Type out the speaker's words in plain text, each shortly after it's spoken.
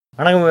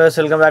வணக்கம்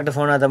welcome back to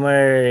ஃபோனா Tamil.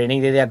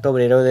 இன்னைக்கு தேதி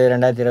அக்டோபர் 20,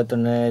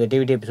 2021. இது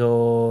டிவிடி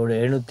எபிசோடு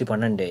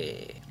 712.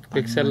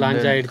 பிக்சல்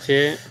லான்ச் ஆயிடுச்சு.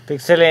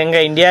 பிக்சல்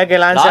எங்க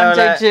இந்தியாவுக்கு லான்ச்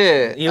ஆகல,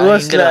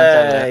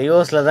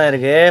 யூஎஸ்ல தான்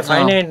இருக்கு.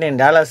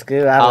 $599க்கு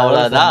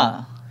அவ்வளவுதான்.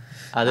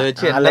 அது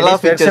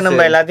வச்சு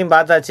நம்ம எல்லாத்தையும்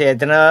பார்த்தாச்சு.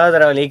 எத்தனை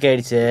தடவை லீக்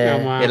ஆயிடுச்சு.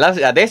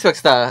 எல்லாம் அதே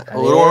ஸ்பெக்ஸ் தான்,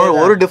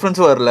 ஒரு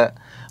டிஃபரன்ஸும் வரல.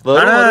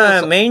 ஆனா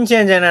மெயின்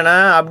சேஞ்ச் என்னன்னா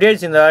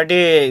அப்டேட்ஸ் இந்த வாட்டி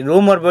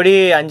ரூமர் படி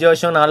 5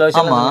 வருஷம் 4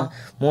 வருஷம்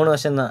 3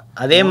 வருஷம் தான்.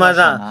 அதே மாதிரி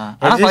தான்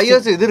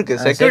இது இருக்கு,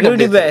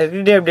 செக்யூரிட்டி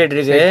அப்டேட்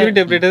இருக்கு.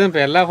 செக்யூரிட்டி அப்டேட் தான்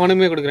இப்ப எல்லா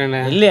போனுமே கொடுக்குறாங்க.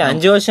 இல்ல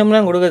 5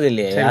 வருஷம்லாம் கொடுக்குது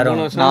இல்லையே யாரும்.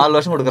 4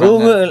 வருஷம் கொடுக்குறாங்க.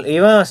 கூகுள்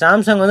இவன்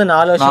சாம்சங் வந்து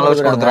 4 வருஷம்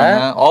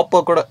கொடுக்குறாங்க. ஓப்போ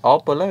கூட,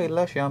 ஓப்போல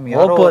இல்ல ஷியோமி,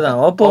 ஓப்போ தான்.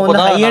 ஓப்போ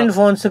வந்து ஹை எண்ட்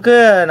ஃபோன்ஸ்க்கு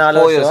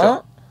 4 வருஷம்,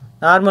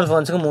 நார்மல்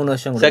ஃபோன்ஸ்க்கு 3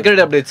 வருஷம்.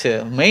 Security updates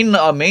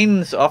main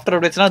software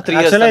அப்டேட்ஸ்னா 3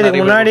 years. ஆக்சுவலா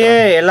இதுக்கு முன்னாடியே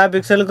எல்லா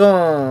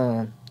பிக்சலுக்கும்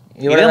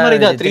இதே மாதிரி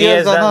தான் 3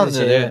 இயர்ஸ் தான்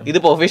இருந்துச்சு. இது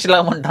இப்போ ஆபீஷியலா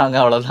பண்ணிட்டாங்க,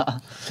 அவ்வளவுதான்.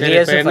 3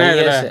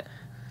 இயர்ஸ்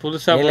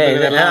புதுசா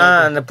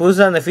அந்த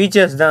புதுசா அந்த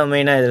ஃபீச்சர்ஸ் தான்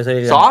மெயினா இதுல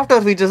சொல்லிருக்காங்க.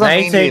 சாஃப்ட்வேர் ஃபீச்சர்ஸ் தான்.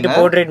 Night sight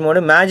portrait mode,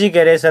 magic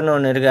எரேசர்னு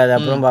ஒன்னு இருக்கு, அது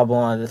அப்புறம்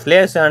பாப்போம். அது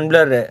ஃபிளேஷ்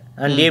அன்பிளர்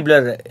அண்ட்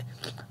டீப்ளர்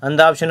அந்த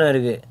ஆப்ஷனும்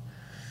இருக்கு.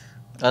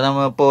 அது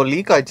நம்ம இப்போ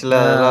லீக்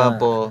ஆயிடுச்சுல.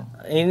 அப்போ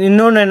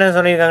இன்னொன்னு என்ன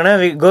சொல்லிருக்காங்கன்னா,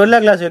 கொரில்லா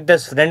கிளாஸ்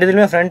விக்டர்ஸ்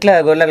ரெண்டுத்துலயுமே ஃப்ரண்ட்ல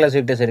கொரில்லா கிளாஸ்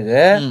விக்டர்ஸ்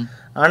இருக்கு.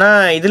 ஆனா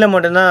இதுல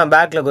மட்டும் தான்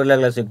பேக்ல கொரில்லா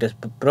கிளாஸ் விக்டர்ஸ்.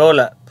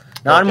 ப்ரோல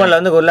நார்மல்ல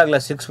வந்து கொரில்லா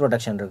கிளாஸ் 6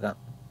 ப்ரொடெக்ஷன் இருக்கான்.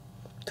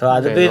 ஸோ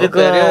அதுக்கு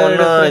இதுக்கும்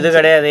ஒன்றும் இது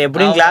கிடையாது.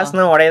 எப்படியும்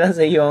கிளாஸ்னா உடையதான்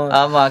செய்யும்.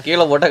 ஆமா,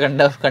 கீழே போட்டா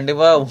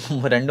கண்டிப்பா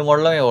 2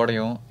 மாடலுமே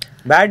உடையும்.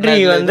 பேட்டரி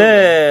வந்து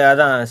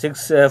அதான்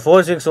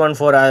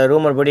 4614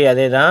 ரூமர் படி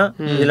அதே தான்.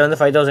 இதுல வந்து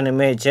 5000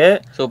 mAh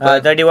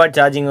 30 வாட்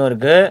சார்ஜிங்கும்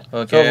இருக்கு.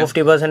 ஸோ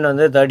 50%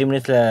 வந்து 30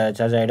 மினிட்ஸ்ல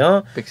சார்ஜ் ஆயிடும்.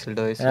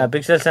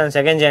 பிக்சல்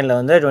செகண்ட் ஜென்ல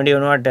வந்து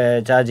 21 வாட்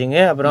சார்ஜிங்.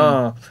 அப்புறம்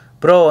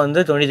ப்ரோ வந்து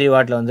 23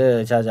 வாட்ல வந்து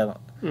சார்ஜ்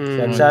ஆகும்.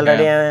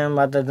 ஆல்ரெடி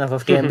பார்த்தா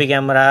 50 MP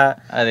camera,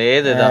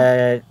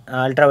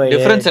 ultra wide,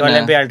 12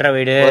 MP ultra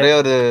wide,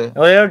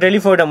 ஒரே ஒரு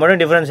டெலிஃபோட்டோ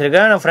மட்டும் டிஃபரன்ஸ் இருக்கு.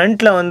 ஆனால்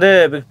ஃப்ரண்ட்ல வந்து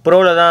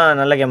ப்ரோல தான்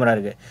நல்ல கேமரா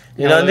இருக்கு.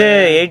 இதுல வந்து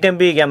 8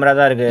 MP கேமரா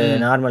தான் இருக்கு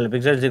நார்மல்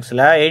பிக்சல்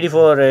 6ல,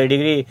 84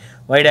 டிகிரி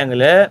வைட்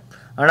ஆங்கிள்.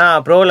 ஆனா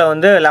ப்ரோல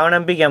வந்து 11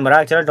 MP கேமரா.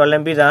 ஆக்சுவலா 12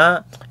 MP தான்.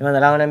 இவன்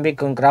 11 MP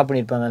கிராப்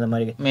பண்ணிருப்பாங்க அந்த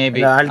மாதிரி.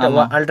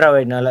 அல்ட்ரா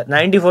வைட்னால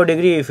 94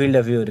 டிகிரி ஃபீல்ட்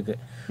ஆஃப் வியூ இருக்கு.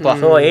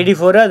 ஸோ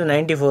 84 அது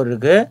 94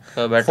 இருக்கு.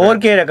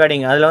 4K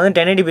recording. அதுல வந்து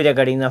 1080p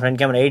ரெக்கார்டிங் தான் ஃப்ரண்ட்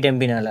கேமரா 8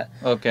 MPனால.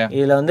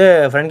 இதுல வந்து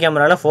ஃப்ரண்ட்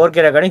கேமரால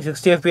 4K ரெக்கார்டிங்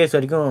 60 FPS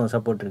வரைக்கும்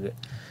சப்போர்ட் இருக்கு.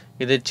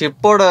 இது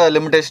சிப்போட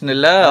லிமிடேஷன்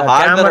இல்ல,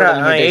 கேமரா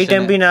 8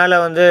 MPனால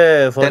வந்து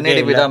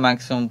 1080p தான்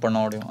மேக்ஸிமம் பண்ண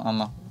முடியும்.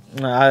 ஆமா,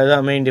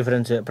 அதுதான் மெயின்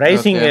டிஃபரன்ஸ்.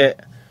 பிரைசிங்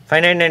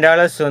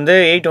 $599 வந்து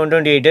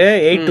 8,128,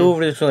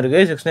 8,256 இருக்கு.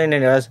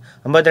 $699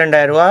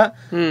 $52,000,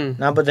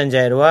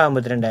 $45,000,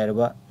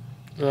 $52,000.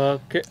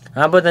 ஓகே,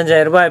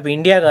 $45,000. இப்ப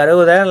இந்தியாவுக்கு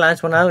 60,000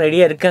 லான்ச் பண்ணாலும்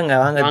ரெடியா இருக்காங்க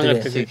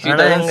வாங்குறதுக்கு.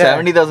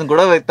 70,000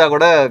 கூட வைத்தா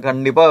கூட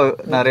கண்டிப்பா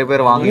நிறைய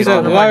பேர்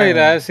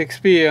வாங்குவாங்க.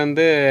 6P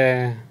வந்து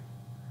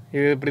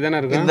இது இப்படி தானே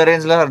இருக்கு, இந்த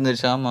ரேஞ்ச்ல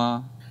இருந்துச்சு. ஆமா,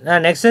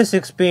 நெக்ஸஸ்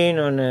 6P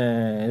ன்னு ஒன்னு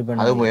இது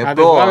பண்ணாங்க.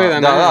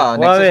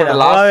 அது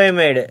Huawei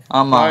மேட்.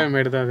 ஆமா,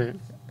 மேட் தான் அது.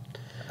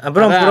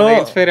 அப்புறம் ப்ரோ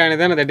எக்ஸ்பயர்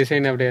ஆனது அந்த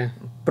டிசைன். அப்படியே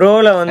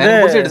ப்ரோல வந்து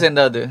டிசைன்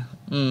தான் அது.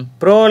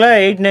 ப்ரோல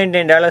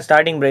 $899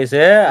 ஸ்டார்டிங் பிரைஸ்,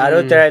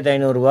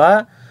 $67,500.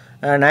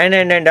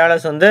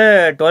 $999 வந்து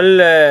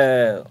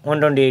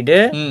 12,128.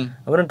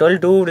 அப்புறம்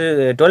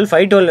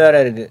 12,512 வேற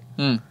இருக்கு.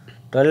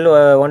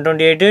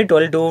 12,128,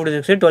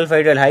 12,256,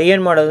 12,512. ஹை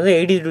எண்ட் மாடல் வந்து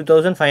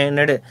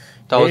 82,500.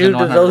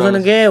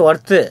 82,000க்கே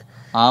ஒர்த்து.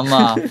 ஆமா,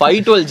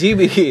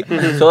 512GB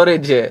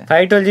ஸ்டோரேஜ்,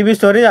 512GB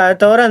ஸ்டோரேஜ். அதை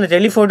தவிர அந்த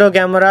டெலிஃபோட்டோ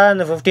கேமரா,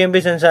 அந்த 50 MP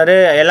சென்சாரு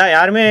எல்லாம்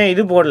யாருமே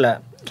இது போடல.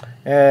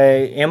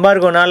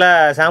 எம்பார்கோனால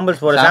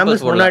சாம்பிள்ஸ் போடல.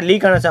 சாம்பிள்ஸ் முன்னாடி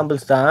லீக் ஆன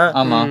சாம்பிள்ஸ் தான்.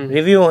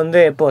 ரிவ்யூ வந்து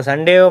இப்போ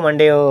சண்டேவோ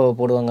மண்டேவோ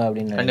போடுவாங்க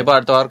அப்படின்னு. கண்டிப்பா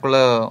அடுத்த வாரக்குள்ள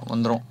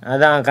வந்துரும்.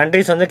 அதான்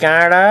கண்ட்ரிஸ் வந்து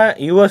கனடா,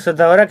 யூஎஸ்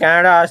தவிர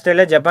Canada,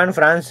 Australia, Japan,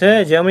 France,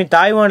 Germany,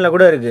 தாய்வான்ல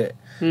கூட இருக்கு.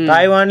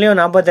 தாய்வான்லயும்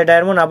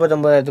 48,000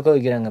 49,000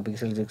 விற்கிறாங்க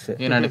பிக்சல் 6.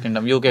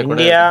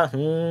 இந்தியா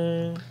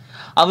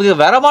அவங்க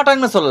வர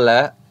மாட்டாங்கன்னு சொல்லல,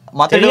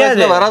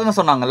 வராதுன்னு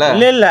சொன்னாங்கல்ல.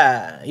 இல்ல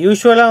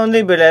யூசுவலா வந்து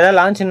இப்ப ஏதாவது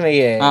லான்ச்னு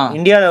வையே,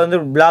 இந்தியால வந்து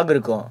பிளாக்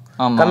இருக்கும்,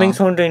 கமிங்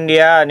சூன் டு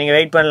இந்தியா, நீங்க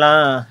வெயிட்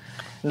பண்ணலாம்.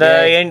 இந்த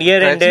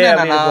இயர் எண்ட்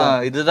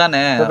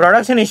இதுதானே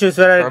ப்ரொடக்ஷன்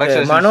இஷ்யூஸ் வேற இருக்கு.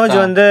 மனோஜ்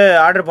வந்து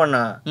ஆர்டர்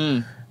பண்ணா,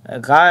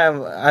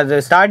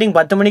 அது ஸ்டார்டிங்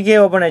 10 மணிக்கே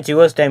ஓப்பன் ஆயிடுச்சு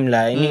யூஎஸ்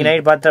டைம்ல. இன்னைக்கு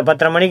நைட்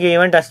 10:30 மணிக்கு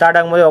ஈவெண்ட் ஸ்டார்ட்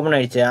ஆகும்போது ஓப்பன்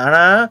ஆயிடுச்சு.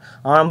 ஆனா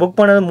அவன் புக்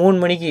பண்ணது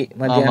 3 மணிக்கு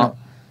மத்தியானம்.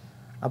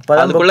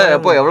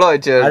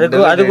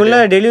 அதுக்குள்ள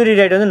டெலிவரி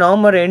டேட் வந்து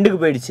நவம்பர் எண்டுக்கு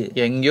போயிடுச்சு,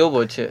 எங்கேயோ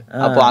போச்சு.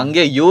 அப்போ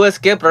அங்கே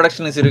யூஎஸ்கே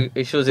ப்ரொடக்ஷன்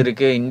இஷ்யூஸ்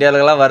இருக்கு.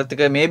 இந்தியாவிலாம்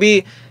வரதுக்கு மேபி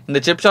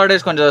இந்த சிப்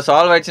ஷார்டேஜ் கொஞ்சம்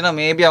சால்வ் ஆயிடுச்சுன்னா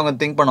மேபி அவங்க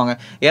திங்க் பண்ணுவாங்க.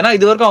 ஏன்னா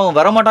இது வரைக்கும் அவங்க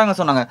வர மாட்டாங்க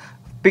சொன்னாங்க.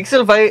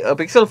 பிக்சல் 5,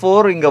 பிக்சல்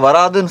 4 இங்க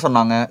வராதுன்னு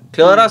சொன்னாங்க,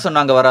 கிளியரா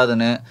சொன்னாங்க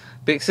வராதுன்னு.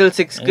 பிக்சல்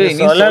 6க்கு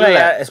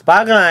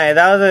பாக்கலாம்,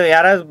 ஏதாவது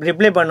யாராவது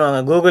ரிப்ளை பண்ணுவாங்க.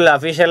 கூகுள்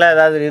அபிஷியலா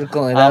ஏதாவது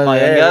இருக்கும்,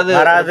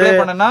 ஏதாவது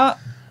பண்ணனா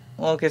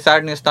ஓகே,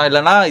 சேட் நியூஸ் தான்.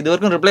 இல்லைனா இது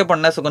வரைக்கும் ரிப்ளை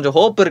பண்ண, ஸோ கொஞ்சம்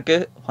ஹோப் இருக்கு.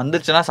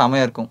 வந்துருச்சுன்னா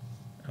செமையா இருக்கும்.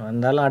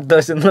 வந்தாலும் அடுத்த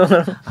வருஷம் தான்.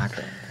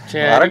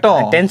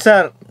 வரட்டும்.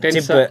 டென்சார்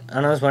சிப்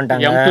அனௌன்ஸ்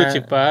பண்ணிட்டாங்க. M2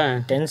 சிப்பா?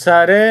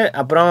 டென்சார்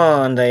அப்புறம்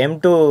அந்த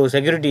M2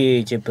 செக்யூரிட்டி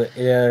சிப்.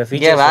 இது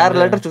ஃபீச்சர் வேற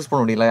லெட்டர் சூஸ்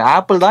பண்ண முடியல.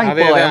 ஆப்பிள் தான்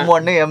இப்போ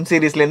M1 M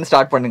சீரிஸ்ல இருந்து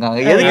ஸ்டார்ட் பண்ணுங்க.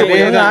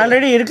 எதுக்கு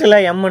ஆல்ரெடி இருக்குல்ல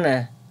M1,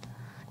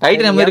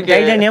 டைட்டன் M இருக்கு,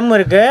 டைட்டன் M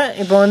இருக்கு.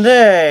 இப்போ வந்து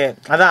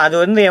அதான் அது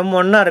வந்து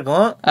M1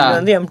 இருக்கும், இது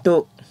வந்து M2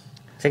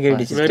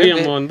 security chip. Very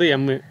M வந்து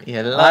M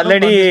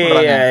ஆல்ரெடி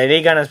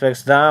ரீகான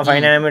ஸ்பெக்ஸ் தான்.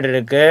 5 nm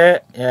இருக்கு,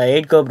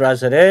 8 கோர்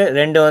ப்ராசர்,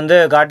 ரெண்டு வந்து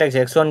cortex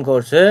X1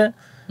 course,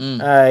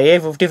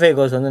 A55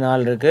 course வந்து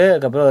 4 இருக்கு,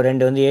 அதுக்கப்புறம்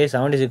ரெண்டு வந்து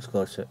A76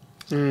 கோர்ஸ்.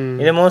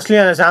 இது மோஸ்ட்லி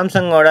அந்த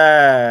சாம்சங்கோட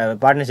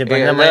பார்ட்னர்ஷிப்.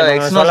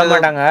 சொல்ல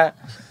மாட்டாங்க,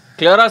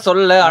 கிளியரா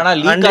சொல்லல. ஆனா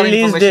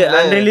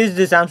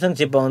அன்ரிலீஸ்டு சாம்சங்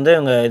சிப்பை வந்து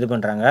இவங்க இது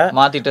பண்றாங்க,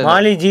 மாத்திட்டு.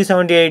 மாலி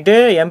G78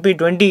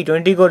 MP20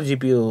 20 core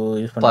GPU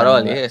use பண்றாங்க.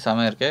 பரவாயில்லையே,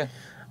 செம இருக்கு.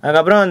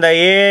 அதுக்கப்புறம் அந்த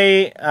AI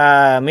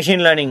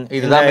மிஷின் லேர்னிங்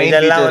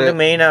இதெல்லாம் வந்து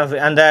மெயினா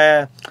அந்த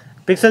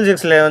பிக்சல்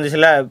 6ல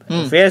வந்துச்சுல,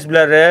 face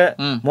blur,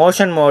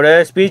 motion mode,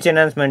 speech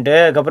enhancement,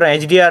 அதுக்கப்புறம்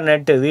HDR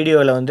நெட்,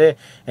 வீடியோவில் வந்து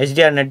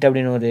HDR நெட்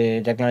அப்படின்னு ஒரு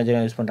டெக்னாலஜி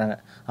யூஸ் பண்ணுறாங்க.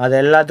 அது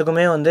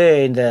எல்லாத்துக்குமே வந்து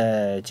இந்த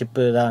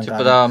சிப்பு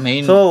தான்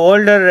மெயின். ஸோ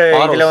ஓல்டர்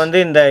இதில் வந்து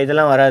இந்த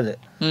இதெல்லாம் வராது.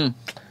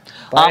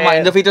 ஆமா,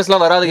 இந்த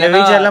ஃபீச்சர்ஸ்லாம் வராது. இந்த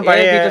ஃபீச்சர்லாம்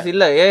பழைய ஃபீச்சர்ஸ்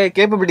இல்ல,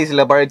 கேப்பபிலிட்டிஸ்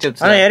இல்ல பழைய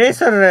சிப்ஸ். ஆனா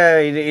எரேசர்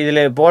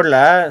இதுல போடல.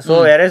 சோ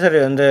எரேசர்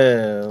வந்து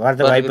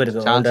வரது வாய்ப்பு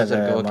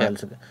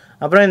இருக்கு.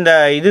 அப்புறம் இந்த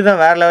இதுதான்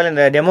வேற லெவல்.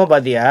 இந்த டெமோ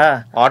பாத்தியா?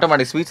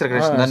 ஆட்டோமேட்டிக் ஸ்பீச்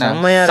ரெகக்னிஷன் தானே,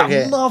 செம்மையா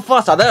இருக்கு.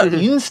 ஃபாஸ்ட், அத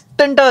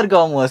இன்ஸ்டன்ட்டா இருக்கு.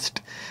 ஆல்மோஸ்ட்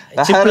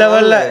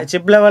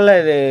சிப் லெவல்ல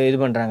இது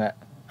பண்றாங்க.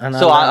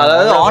 சோ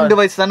அதாவது ஆன்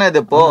டிவைஸ் தானே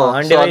இது. இப்போ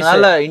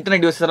அதனால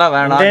இன்டர்நெட் யூஸ் எல்லாம்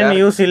வேணாம். இன்டர்நெட்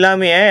யூஸ்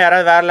இல்லாமயே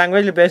யாராவது வேற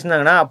லாங்குவேஜ்ல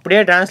பேசுனாங்கன்னா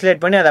அப்படியே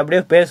டிரான்ஸ்லேட் பண்ணி அது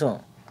அப்படியே பேசும்.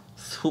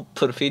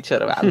 Super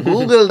feature.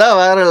 கூகுள் தான்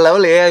வேற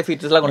லெவல் AI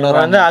ஃபீச்சர்ஸ்லாம் கொண்டு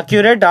வராங்க. வந்து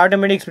அக்யூரேட்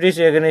ஆட்டோமேட்டிக்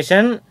ஸ்பீச்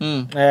ரெகக்னிஷன்,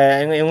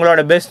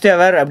 இவங்களோட பெஸ்ட்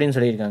எவர் அப்படின்னு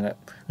சொல்லியிருக்காங்க.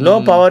 லோ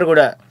பவர்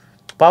கூட,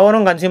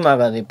 பவரும் கன்சியூம்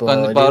ஆகாது. இப்போ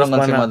பவரும்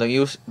கன்சியூம் ஆகாது.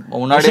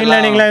 முன்னாடி மெஷின்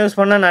லேர்னிங்லாம் யூஸ்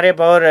பண்ணா நிறைய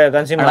பவர்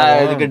கன்சியூம்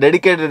ஆகும். இதுக்கு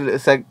டெடிகேட்டட்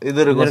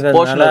இது இருக்கும்,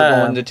 போர்ஷன்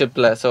இருக்கும் இந்த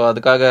சிப்ல. சோ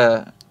அதுக்காக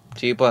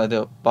சீப்பா இது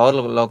பவர்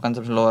லோ,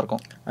 கன்சம்ப்ஷன் லோவா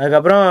இருக்கும்.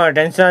 அதுக்கப்புறம்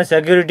டென்ஷன்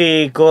செக்யூரிட்டி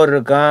கோர்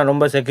இருக்கான்,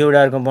 ரொம்ப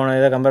செக்யூர்டா இருக்கும். போன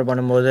இதை கம்பேர்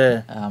பண்ணும்போது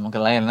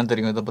நமக்கெல்லாம் என்ன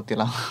தெரியும் இதை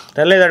பத்திலாம்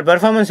தெரியல. இதோட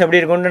பெர்ஃபார்மன்ஸ் எப்படி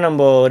இருக்கும்னு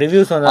நம்ம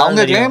ரிவ்யூஸ் வந்து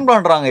அவங்க கிளைம்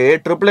பண்றாங்க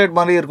 888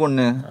 மாதிரி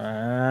இருக்கும்னு.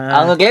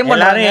 அவங்க கிளைம்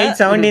பண்றாங்க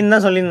 817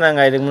 தான்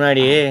சொல்லியிருந்தாங்க இதுக்கு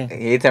முன்னாடி.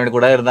 870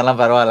 கூட இருந்தாலும்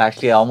பரவாயில்ல,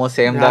 ஆக்சுவலி ஆல்மோஸ்ட்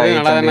சேம் தான்.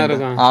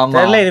 ஆமா,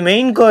 தெரியல. இது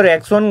மெயின் கோர்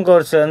X1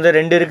 கோர்ஸ் வந்து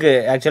 2 இருக்கு.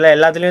 ஆக்சுவலா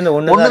எல்லாத்துலயும் வந்து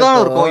ஒன்னு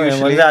தான்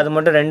இருக்கும். வந்து அது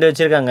மட்டும் 2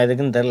 வச்சிருக்காங்க,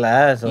 எதுக்குன்னு தெரியல.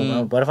 சோ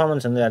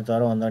பெர்ஃபார்மன்ஸ் வந்து அடுத்த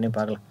வாரம் வந்தோடனே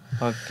பார்க்கலாம்.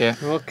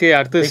 ஓகே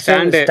அடுத்து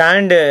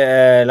ஸ்டாண்ட்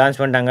லான்ச்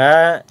பண்ணிட்டாங்க.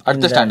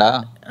 அடுத்த ஸ்டாண்டா?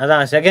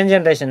 அதான் செகண்ட்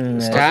ஜெனரேஷன்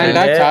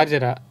ஸ்டாண்டா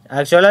சார்ஜரா?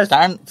 ஆக்சுவலா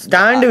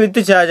ஸ்டாண்ட் வித்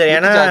சார்ஜர்.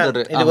 ஏன்னா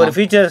இதுக்கு ஒரு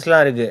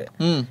ஃபீச்சர்ஸ்லாம் இருக்கு.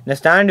 இந்த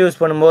ஸ்டாண்ட்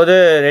யூஸ் பண்ணும்போது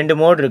 2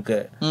 மோட் இருக்கு.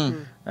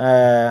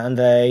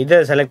 அந்த இதை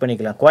செலக்ட்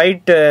பண்ணிக்கலாம்.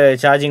 குவைட்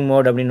சார்ஜிங்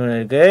மோட் அப்படின்னு ஒன்று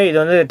இருக்கு. இது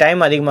வந்து டைம்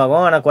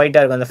அதிகமாகும், ஆனா குவைட்டா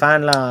இருக்கும். அந்த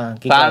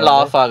ஃபேன்லாம்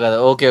ஆஃப் ஆகாது.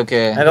 Okay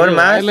okay. அதுக்கப்புறம்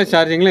மேல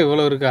சார்ஜிங்ல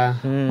இவ்வளவு இருக்கா?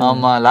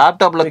 ஆமா,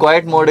 லேப்டாப்ல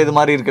குவைட் மோட் இது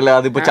மாதிரி இருக்குல்ல,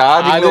 அது இப்போ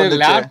சார்ஜிங் வந்து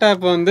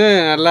லேப்டாப் வந்து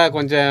நல்லா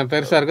கொஞ்சம்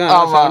பெருசா இருக்கும்,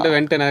 சவுண்ட்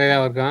வெண்ட் நிறைய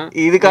இருக்கும்.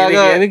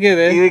 இதுக்காக எதுக்கு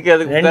இதுக்கு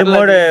 2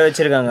 மோட்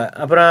வச்சிருக்காங்க.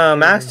 அப்புறம்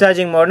மேக்ஸ்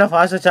சார்ஜிங் மோட்னா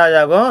ஃபாஸ்ட் சார்ஜ்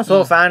ஆகும்.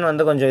 சோ ஃபேன்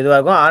வந்து கொஞ்சம்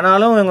இதுவாகும்.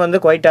 ஆனாலும் இவங்க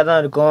வந்து குவைட்டா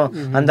தான் இருக்கும்,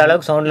 அந்த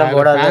அளவுக்கு சவுண்ட்லாம்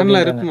போடாது.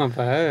 ஃபேன்ல இருக்குமா?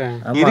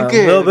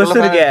 இருக்கு,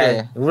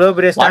 இவ்வளவு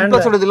பெரிய ஸ்டாண்ட்.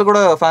 இதுல கூட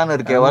ஃபேன்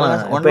இருக்கு.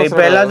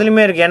 இப்ப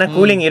எல்லாத்துலயுமே இருக்கு. ஏன்னா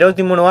கூலிங்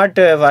 23 வாட்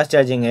ஃபாஸ்ட்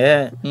சார்ஜிங்.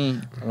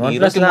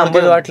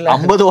 50 வாட்ல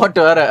 50 வாட்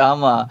வேற.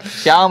 ஆமா,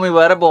 Xiaomi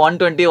வேற இப்போ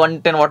 120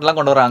 110 வாட்லாம்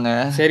கொண்டு வராங்க.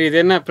 சரி, இது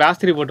என்ன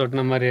பிளாஸ்டிக் போட்டு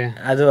ஒட்டின மாதிரி?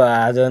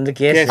 அது வந்து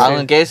கேஸ்.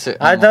 அவங்க கேஸ்.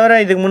 அது தவிர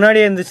இதுக்கு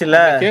முன்னாடி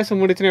இருந்துச்சுல்ல, கேஸ்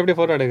முடிச்சுனா எப்படி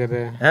போட்டோ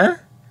எடுக்கிறது?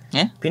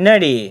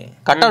 பின்னாடி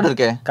கட் அவுட்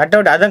இருக்கு. கட்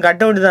அவுட், அதான்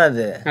கட் அவுட் தான்.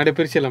 அது அப்படியே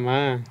பிரிச்சலாமா?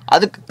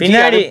 அதுக்கு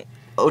பின்னாடி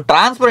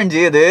டிரான்ஸ்பரன்சி.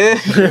 அது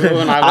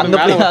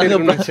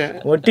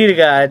ஒட்டி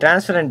இருக்கா?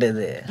 டிரான்ஸ்பரன்ட்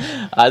இது.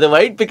 அது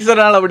ஒயிட்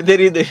பிக்சர்னால அப்படி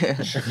தெரியுது.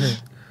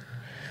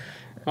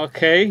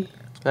 ஓகே,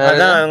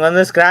 அதான் அவங்க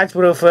வந்து ஸ்கிராட்ச்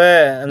ப்ரூஃப்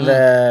அந்த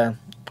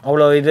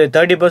அவ்வளோ இது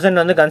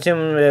 30% வந்து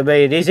consume by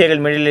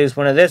recycle material use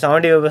பண்ணது.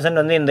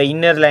 75% வந்து இந்த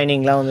இன்னர்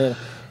லைனிங்லாம் வந்து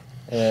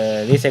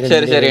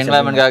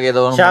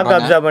shock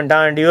absorbent,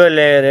 dual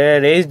layer,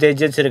 raised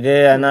edges இருக்கு.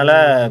 அதனால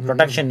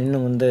ப்ரொடெக்ஷன்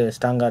இன்னும் வந்து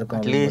ஸ்ட்ராங்கா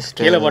இருக்கும்.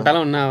 கீழே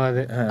போட்டாலும் ஒன்றும்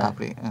ஆகாது.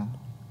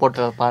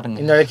 போட்டு பாருங்க.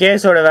 இந்த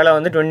கேஸோட விலை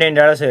வந்து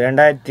 $29,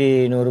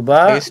 $2100.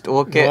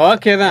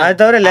 ஓகே தான். அது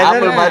தவிர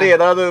லெதர் மாதிரி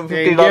ஏதாவது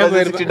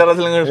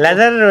 $50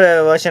 லெதர்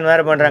வெர்ஷன்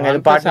வேற பண்றாங்க.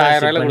 இது பாட்டு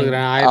 $1000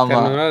 கொடுக்குறேன்,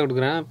 $1200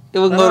 கொடுக்குறேன்.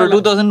 இவங்க ஒரு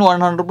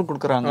 $2100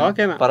 கொடுக்குறாங்க.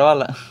 ஓகே,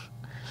 பரவாயில்ல.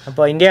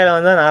 அப்போ இந்தியாவில்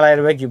வந்து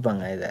 $4000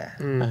 விற்பாங்க. இதை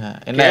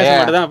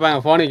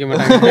மட்டும் போன் வைக்க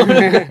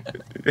மாட்டாங்க.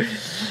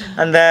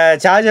 அந்த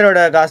சார்ஜரோட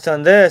காஸ்ட்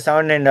வந்து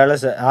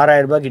 $79,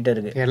 $6000 கிட்ட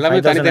இருக்கு. எல்லாமே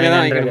தனித்தனியா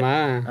தான் வாங்கிக்கணுமா?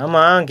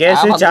 ஆமா,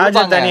 கேஸ்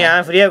சார்ஜர் தனியா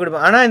ஃப்ரீயா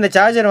கொடுப்பாங்க. ஆனா இந்த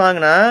சார்ஜர்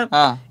வாங்கினா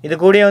இது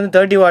கூட வந்து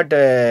 30 வாட்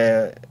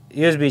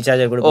USB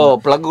சார்ஜர்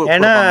கொடுப்போம்.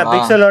 ஏன்னா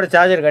பிக்சலோட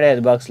சார்ஜர்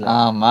கிடையாது பாக்ஸ்ல.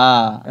 ஆமா,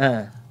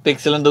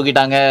 பிக்சலும்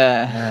தூக்கிட்டாங்க.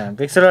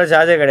 பிக்சலோட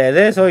சார்ஜர்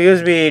கிடையாது. ஸோ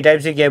யூஎஸ்பி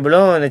டைப் சி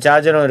கேபிளும் இந்த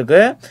சார்ஜரும்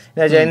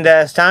இருக்குது. இந்த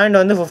ஸ்டாண்ட்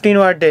வந்து 15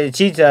 வாட்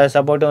சி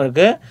சப்போர்ட்டும்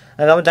இருக்குது.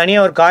 அதுக்கப்புறம்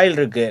தனியாக ஒரு காயில்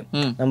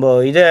இருக்குது. நம்ம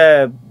இதை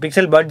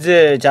பிக்சல் பட்ஸு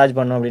சார்ஜ்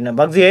பண்ணோம் அப்படின்னா,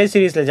 பட்ஸ் ஏ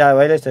சீரீஸில்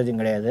வயர்லெஸ்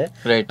சார்ஜிங் கிடையாது.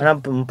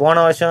 ஆனால் போன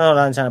வருஷம்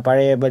லான்ச் ஆன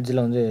பழைய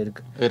பட்ஸில் வந்து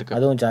இருக்குது,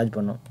 அதுவும் சார்ஜ்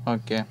பண்ணும்.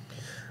 ஓகே.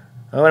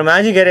 அப்புறம்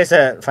மேஜிக்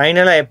எரேசர்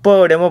ஃபைனலாக எப்போ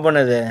டெமோ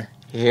பண்ணது?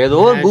 ஏதோ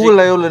கூகுள்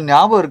லைவ்ல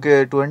ஞாபகம் இருக்கு,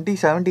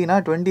 2017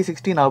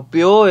 2016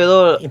 அப்பயோ ஏதோ.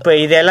 இப்போ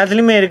இது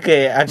எல்லாத்துலயுமே இருக்கு.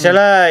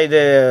 ஆக்சுவலா இது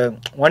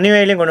ஒன்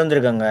யூஐலயும் கொண்டு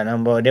வந்திருக்காங்க.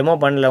 நம்ம டெமோ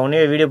பண்ணல, ஒன்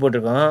யூஐ வீடியோ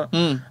போட்டிருக்கோம்,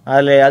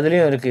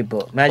 அதுலயும் இருக்கு.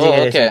 இப்போ மேஜிக்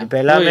எரேசர் இப்போ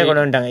எல்லாமே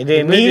கொண்டு வந்துட்டாங்க.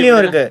 இது மீலயும்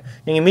இருக்கு.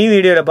 நீங்க மீ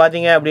வீடியோல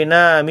பாத்தீங்க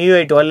அப்படின்னா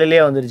MIUI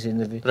 12லயே வந்துருச்சு.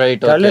 இந்த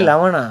 12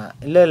 11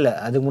 இல்ல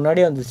அதுக்கு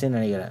முன்னாடியே வந்துருச்சுன்னு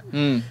நினைக்கிறேன்.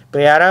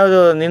 இப்போ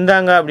யாராவது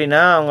நின்றாங்க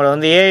அப்படின்னா அவங்கள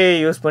வந்து ஏஐ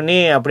யூஸ் பண்ணி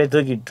அப்படியே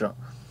தூக்கிட்டுரும்.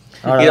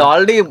 இது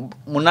ஆல்ரெடி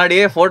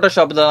முன்னாடியே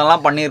போட்டோஷாப்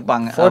இதெல்லாம்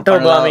பண்ணிருப்பாங்க. போட்டோ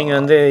பாமிங்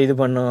வந்து இது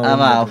பண்ணும்.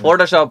 ஆமா,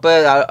 போட்டோஷாப்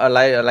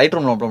லைட்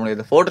ரூம்ல பண்ண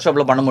முடியாது,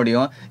 போட்டோஷாப்ல பண்ண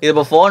முடியும். இது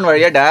இப்போ போன்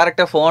வழியா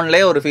டைரக்டா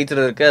போன்லயே ஒரு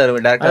ஃபீச்சர் இருக்கு.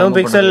 அது டைரக்டா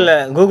பிக்சல்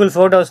கூகுள்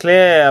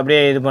போட்டோஸ்லயே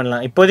அப்படியே இது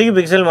பண்ணலாம். இப்போதைக்கு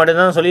பிக்சல்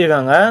மட்டும் தான்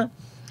சொல்லிருக்காங்க.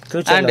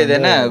 அண்ட் இது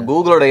என்ன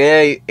கூகுளோட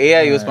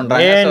ஏஐ யூஸ்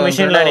பண்றாங்க, ஏஐ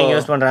மெஷின் லேர்னிங்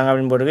யூஸ் பண்றாங்க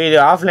அப்படின்னு போட்டுருக்கு. இது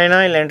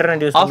ஆஃப்லைனா இல்ல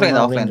இன்டர்நெட் யூஸ்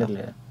பண்றாங்க? ஆஃப்லைன்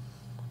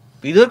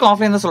இது வரைக்கும்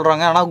ஆஃப்லைன் தான்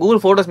சொல்றாங்க. ஆனா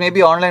கூகுள் போட்டோஸ்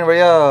மேபி ஆன்லைன்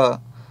வழியா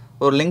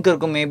ஒரு லிங்க்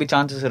இருக்கும், மேபி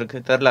சான்சஸ் இருக்கு,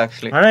 தெரியல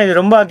ஆக்சுவலி. ஆனா இது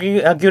ரொம்ப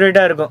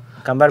அக்யூரேட்டா இருக்கும்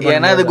கம்பேர் பண்ணா.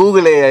 ஏன்னா இது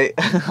கூகுள் ஏஐ,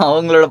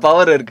 அவங்களோட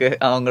பவர் இருக்கு,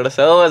 அவங்களோட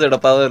சர்வர்ஸோட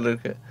பவர்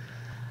இருக்கு.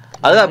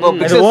 அதான்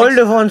இப்போ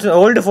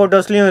ஓல்டு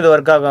போட்டோஸ்லயும் இது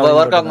ஒர்க்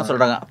ஆகும்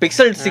சொல்றாங்க.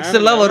 பிக்சல் 6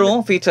 எல்லாம்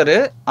வரும் ஃபீச்சர்.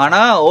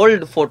 ஆனா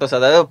ஓல்டு போட்டோஸ்,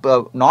 அதாவது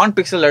நான்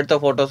பிக்சல் எடுத்த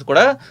போட்டோஸ்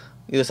கூட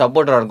இது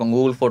சப்போர்ட்டா இருக்கும்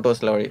கூகுள்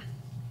போட்டோஸ்ல வழி.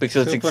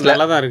 பிக்சல் 6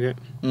 நல்லா தான் இருக்கு.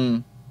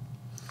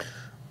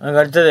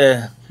 அடுத்தது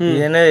இது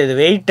என்ன, இது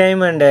வெயிட்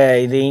டைம் அண்ட்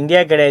இது இந்தியா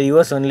கிடையாது,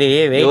 US only.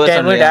 Wait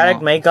time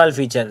direct mic கால்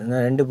ஃபீச்சர்,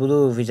 இந்த ரெண்டு புது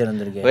ஃபீச்சர்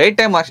வந்திருக்கு. வெயிட்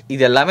டைம்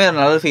இது எல்லாமே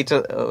நல்ல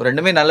ஃபீச்சர்,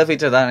 ரெண்டுமே நல்ல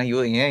ஃபீச்சர் தான்.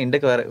 ஏன்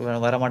இண்டக்கு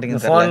வர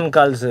மாட்டேங்குது ஃபோன்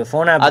கால்ஸ்,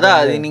 ஃபோன் ஆப்.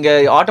 அதான் நீங்க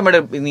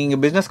ஆட்டோமேட்டிக் நீங்க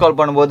பிசினஸ் கால்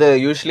பண்ணும்போது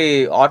யூஸ்வலி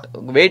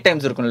வெயிட்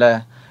டைம்ஸ் இருக்கும்ல,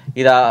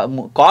 இத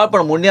கால்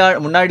பண்ண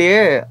முன்னாடியே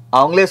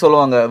அவங்களே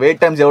சொல்லுவாங்க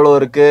வெயிட் டைம்ஸ் எவ்வளவு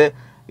இருக்கு,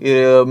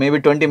 மேபி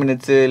 20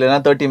 மினிட்ஸ் இல்லனா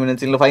 30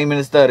 மினிட்ஸ் இல்ல 5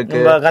 மினிட்ஸ் தான் இருக்கு.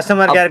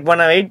 கஸ்டமர் கேருக்கு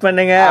பண்ண வெயிட்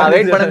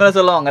பண்ணுங்க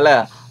சொல்லுவாங்கல்ல,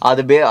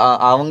 அது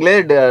அவங்களே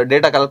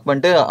டேட்டா கலெக்ட்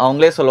பண்ணிட்டு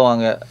அவங்களே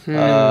சொல்லுவாங்க.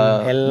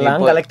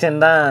 எல்லாம்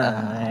கலெக்ஷன் தான்,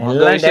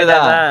 எல்லாம் டேட்டா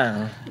தான்.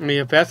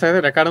 நீங்க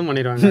பேசுறது ரெக்கார்டும்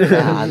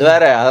பண்ணிடுவாங்க. அது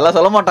வேற, அதெல்லாம்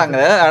சொல்ல மாட்டாங்க.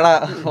 ஆனா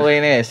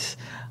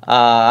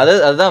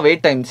அதுதான்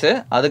வெயிட் டைம்ஸ்.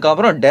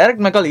 அதுக்கப்புறம்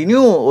டைரக்ட் மைக் கால்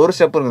இன்னும் ஒரு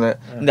ஸ்டெப் இருக்குது.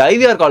 இந்த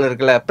ஐவிஆர் கால்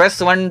இருக்குல்ல, press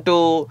 1 to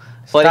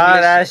for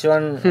English,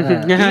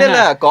 இல்ல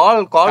கால்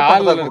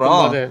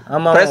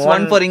press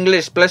 1 for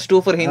English plus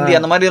 2 for Hindi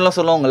அந்த மாதிரி எல்லாம்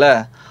சொல்லுவாங்கல்ல,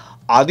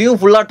 அதையும்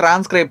ஃபுல்லா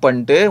டிரான்ஸ்கிரைப்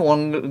பண்ணிட்டு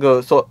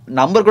உங்களுக்கு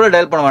நம்பர் கூட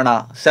டயல் பண்ண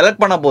வேணாம்,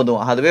 செலக்ட் பண்ண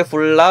போதும், அதுவே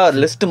ஃபுல்லா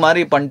லிஸ்ட்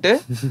மாதிரி பண்ணிட்டு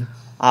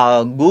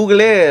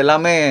கூகுளே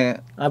எல்லாமே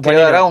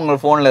கிளியரா உங்க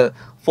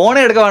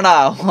போனே எடுக்க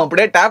வேணாம்,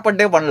 அப்படியே டேப்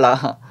பண்ணிட்டே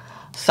பண்ணலாம்.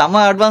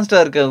 செம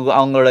அட்வான்ஸ்டா இருக்கு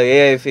அவங்களோட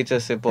ஏஐ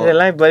ஃபீச்சர்ஸ். இப்போ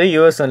இதெல்லாம் இப்போ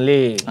யூஎஸ் ஒன்லி,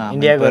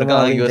 இந்தியாவுக்கு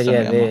வரைக்கும்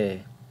தெரியாது.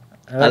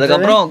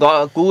 அதுக்கப்புறம்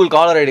கூகுள்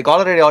காலர் ஐடி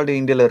ஆல்ரெடி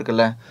இந்தியாவில்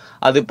இருக்குல்ல,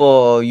 அது இப்போ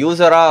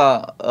யூசரா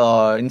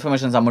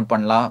இன்ஃபர்மேஷன் சப்மிட்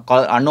பண்ணலாம்,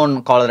 அன்னோன்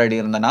காலர்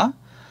ஐடி இருந்தனா.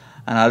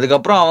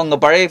 அதுக்கப்புறம் அவங்க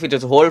பழைய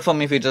ஃபீச்சர்ஸ், ஹோல்ட் ஃபார்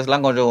மீ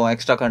ஃபீச்சர்ஸ்லாம் கொஞ்சம்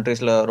எக்ஸ்ட்ரா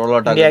கண்ட்ரீஸ்ல ரோல்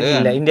அவுட்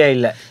ஆகுது. இந்தியா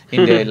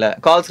இல்ல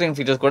கால் ஸ்கிரீன்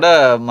ஃபீச்சர்ஸ் கூட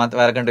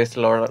வேற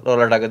கண்ட்ரீஸ்ல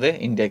ரோல் அவுட் ஆகுது,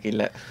 இந்தியாக்கு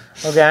இல்ல.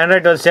 ஓகே,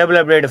 Android 12 ஸ்டேபிள்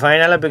அப்டேட்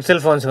ஃபைனலா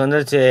பிக்சல் ஃபோன்ஸ்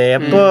வந்துருச்சு.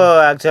 எப்போ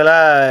ஆக்சுவலா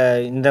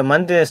இந்த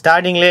மந்த்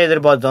ஸ்டார்டிங்லயே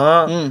எதிர்பார்த்தோம்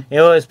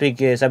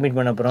ஏஓஎஸ்பிக்கு சப்மிட்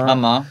பண்ண அப்புறம்.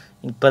 ஆமா,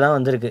 இப்போதான்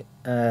வந்திருக்கு.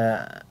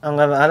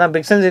 அவங்க அதான்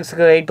பிக்சல்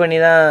 6க்கு வெயிட் பண்ணி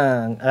தான்,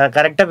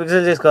 கரெக்டாக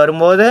பிக்சல் 6க்கு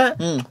வரும்போது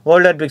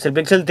ஓல்டர்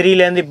பிக்சல்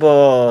 3லேருந்து இப்போ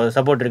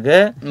சப்போர்ட் இருக்கு.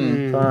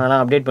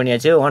 அதெல்லாம் அப்டேட்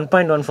பண்ணியாச்சு.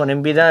 1.14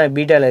 MB தான்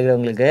பீட்டால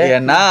இருக்கிறவங்களுக்கு.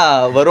 ஏன்னா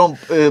வரும்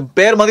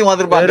பேர் மாதிரி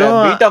மாத்திருப்பாங்க,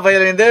 பீட்டா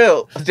ஃபைல்ல இருந்து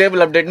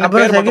ஸ்டேபிள் அப்டேட்.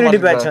 அப்புறம்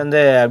செக்யூரிட்டி பேட்ச்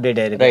வந்து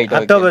அப்டேட் ஆயிருக்கு.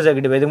 அக்டோபர்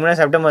செக்யூரிட்டி, இதுக்கு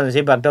முன்னாடி செப்டம்பர்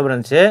இருந்துச்சு, இப்போ அக்டோபர்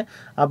இருந்துச்சு.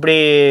 அப்படி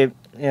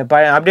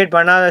அப்டேட்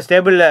பண்ணாத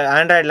ஸ்டேபிள்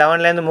Android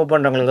 11லேருந்து மூவ்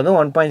பண்றவங்களுக்கு வந்து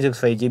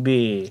 1.65 GB.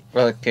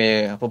 ஓகே,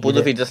 அப்போ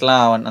புது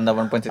ஃபீச்சர்ஸ்லாம் அந்த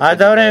 1.6. அது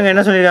தவிர இவங்க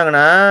என்ன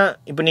சொல்லிருக்காங்கன்னா,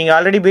 இப்போ நீங்க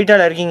ஆல்ரெடி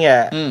பீட்டால இருக்கீங்க,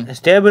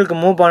 ஸ்டேபிளுக்கு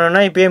மூவ்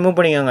பண்ணணும்னா இப்பயே மூவ்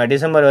பண்ணிக்கோங்க,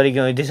 டிசம்பர்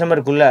வரைக்கும்,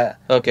 டிசம்பருக்குள்ள.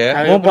 ஓகே,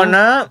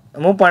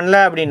 மூவ் பண்ணல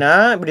அப்படின்னா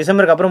இப்போ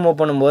டிசம்பருக்கு அப்புறம்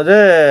மூவ் பண்ணும்போது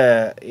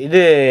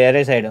இது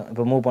எரேஸ் ஆயிடும்.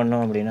 இப்போ மூவ்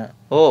பண்ணோம் அப்படின்னா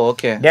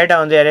ஓகே டேட்டா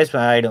வந்து எரேஸ்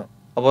ஆயிடும்.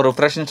 அப்போ ஒரு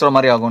ஃப்ரெஷ்னு சொல்ற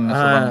மாதிரி ஆகும்,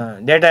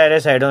 டேட்டா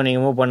எரேஸ் ஆகிடும்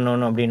நீங்கள் மூவ்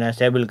பண்ணணும் அப்படின்னா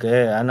ஸ்டேபிளுக்கு.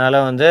 அதனால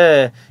வந்து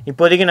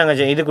இப்போதைக்கு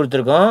நாங்கள் இது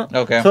கொடுத்துருக்கோம்.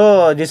 ஸோ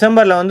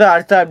டிசம்பரில் வந்து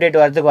அடுத்த அப்டேட்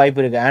வரதுக்கு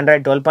வாய்ப்பு இருக்குது.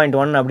 Android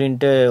 12.1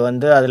 அப்படின்ட்டு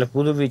வந்து அதில்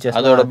புது ஃபீச்சர்ஸ்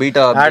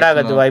ஆட்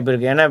ஆகிறதுக்கு வாய்ப்பு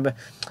இருக்குது. ஏன்னா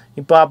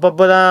இப்போ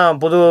அப்பப்போ தான்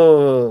புது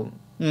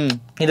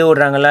இது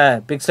விடுறாங்கல்ல,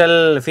 பிக்சல்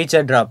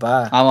ஃபீச்சர் ட்ராப்பா,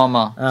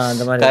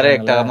 அந்த மாதிரி.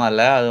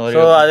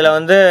 ஸோ அதில்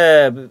வந்து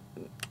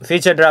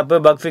feature drop,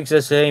 buck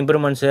fixes,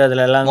 improvements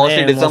அதில் எல்லாமே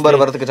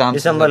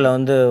டிசம்பர்ல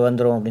வந்து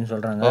வந்துரும் அப்படின்னு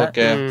சொல்றாங்க.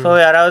 ஸோ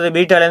யாராவது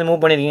பீட்டாலேருந்து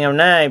மூவ் பண்ணிருக்கீங்க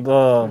அப்படின்னா இப்போ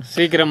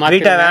சீக்கிரம்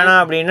பீட்டா வேணாம்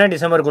அப்படின்னா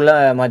டிசம்பருக்குள்ள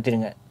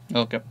மாத்திருங்க.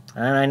 ஓகே.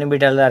 நான் இன்னும்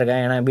பீட்டால தான்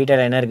இருக்கேன். ஏன்னா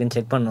பீட்டால என்ன இருக்குன்னு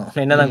செக் பண்ணும்,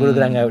 என்னதான்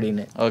கொடுக்குறாங்க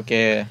அப்படின்னு. ஓகே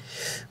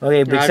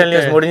பிக்சல்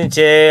நியூஸ்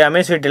முடிஞ்சிச்சு.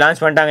 அமேஸ்வீட்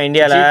லான்ச் பண்ணிட்டாங்க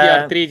இந்தியால. GTR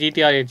 3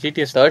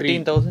 GTS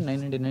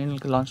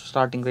 13,999 லான்ச்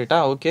ஸ்டார்டிங் ரேட்டா.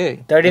 ஓகே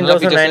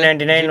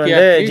 13,999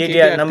 வந்து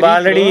GTR. நம்ம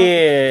ஆல்ரெடி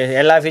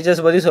எல்லா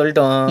ஃபீச்சர்ஸ் பத்தி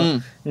சொல்லிட்டோம்.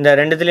 இந்த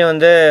ரெண்டுத்துலயும்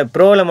வந்து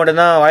ப்ரோல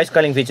மட்டும் தான் வாய்ஸ்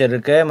காலிங் ஃபீச்சர்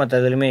இருக்கு,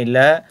 மற்ற எதுலையுமே இல்ல.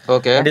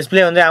 ஓகே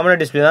டிஸ்பிளே வந்து AMOLED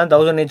டிஸ்பிளே தான்,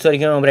 1000 nits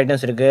வரைக்கும்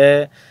பிரைட்னஸ் இருக்கு.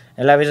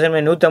 எல்லா ஃபீச்சருமே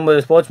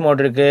 150 ஸ்போர்ட்ஸ்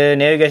மோட் இருக்கு,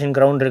 நேவிகேஷன்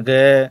கிரவுண்ட் இருக்கு,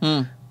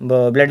 இப்போ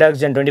blood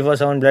oxygen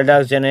 24/7 blood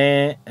oxygen,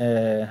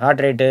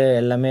 heart rate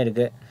எல்லாமே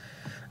இருக்கு.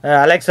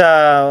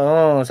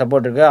 அலெக்ஸாவும்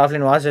சப்போர்ட் இருக்கு,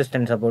 ஆஃப்லைன் வாய்ஸ்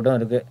அசிஸ்டன்ட் சப்போர்ட்டும்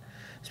இருக்கு.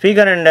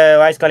 ஸ்பீக்கர் அண்ட்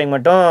வாய்ஸ் காலிங்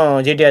மட்டும்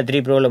GTR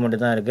 3 ப்ரோவில்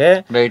மட்டும் தான் இருக்கு.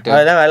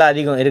 அதுதான் விலை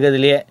அதிகம்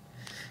இருக்கிறதுலையே.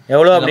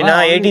 எவ்வளோ அப்படின்னா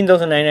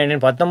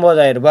 18,999,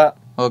 19,000 ரூபாய்.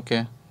 ஓகே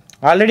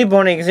ஆல்ரெடி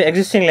போன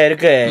எக்ஸிஸ்டிங்ல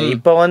இருக்கு.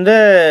 இப்போ வந்து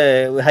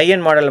ஹை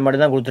அண்ட் மாடலில்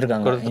மட்டும் தான்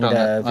கொடுத்துருக்காங்க இந்த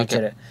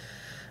ஃபீச்சர்.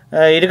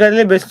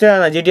 இருக்கிறதுலே பெஸ்ட்டு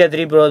அந்த GTR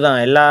 3 ப்ரோ தான்.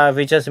 எல்லா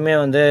ஃபீச்சர்ஸுமே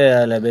வந்து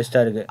அதில்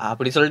பெஸ்ட்டாக இருக்குது.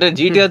 அப்படி சொல்லிட்டு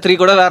GTR 3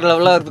 கூட வேறு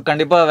லெவலாக இருக்கும்,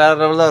 கண்டிப்பாக வேறு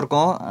லெவலாக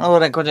இருக்கும். ஆனால்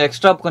ஒரு கொஞ்சம்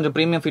எக்ஸ்ட்ரா கொஞ்சம்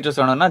ப்ரீமியம் ஃபீச்சர்ஸ்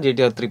வேணும்னா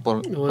GTR 3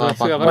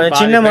 போகலாம்.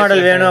 சின்ன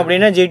மாடல் வேணும்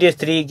அப்படின்னா GTS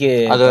 3க்கு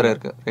அது வேறு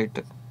இருக்குது.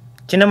 ரைட்டு,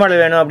 சின்ன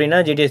மாடல் வேணும் அப்படின்னா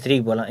GTS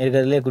 3க்கு போகலாம்.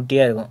 இருக்கிறதுலே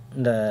குட்டியாக இருக்கும்,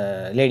 இந்த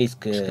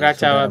லேடிஸ்க்கு.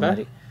 ஸ்க்ராட்ச் ஆகாத,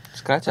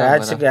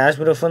 ஸ்க்ராட்சுக்கு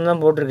ஆஷ் ப்ரூஃப்னு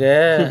தான் போட்டிருக்கு,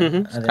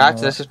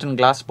 ஸ்க்ராட்ச் ரெசிஸ்டன்ட்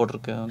கிளாஸ்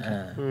போட்டிருக்கு.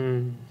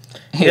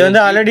 இது வந்து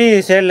ஆல்ரெடி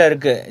சேல்ல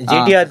இருக்கு.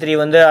 GTR 3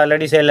 வந்து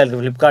ஆல்ரெடி சேல்ல இருக்கு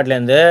ஃபிளிப்கார்ட்ல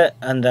இருந்து.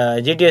 அந்த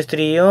GTS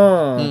 3யும்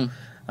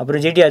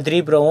அப்புறம் GTR 3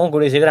 ப்ரோவும்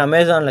கூடிய சீக்கிரம்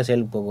அமேசான்ல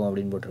சேல் போகும்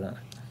அப்படின்னு போட்டிருக்காங்க.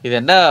 இது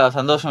என்ன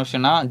சந்தோஷம்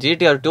விஷயம்னா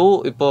GTR 2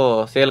 இப்போ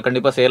சேல்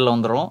கண்டிப்பா சேல்ல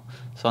வந்துடும்.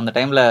 ஸோ அந்த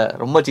டைம்ல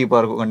ரொம்ப சீப்பா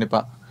இருக்கும்.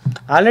 கண்டிப்பா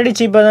ஆல்ரெடி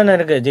சீப்பா தானே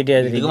இருக்கு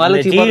GTR 3. இதுக்கு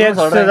மேல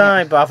சீப்பா தான்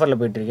இப்போ ஆஃபர்ல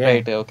போயிட்டு இருக்கு.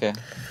 Right, okay.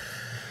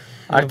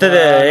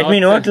 அடுத்தது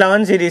Redmi Note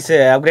 11 சீரிஸ்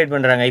அப்கிரேட்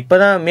பண்றாங்க.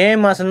 இப்போதான் மே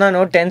மாசம் தான்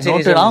Note 10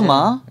 சீரிஸ்.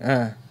 ஆமா,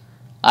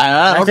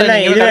 Note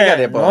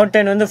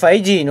 10 வந்து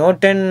 5G. Note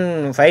 10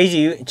 5G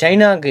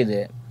சைனாக்கு இது.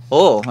 ஓ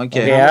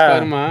ஓகே,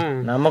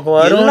 நமக்கு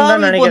வரும்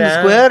தான் நினைக்கிறேன்.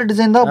 ஸ்கொயர்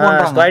டிசைன் தான்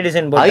போடுறாங்க. ஸ்கொயர்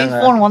டிசைன் போட்டாங்க.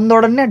 ஐபோன் வந்த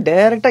உடனே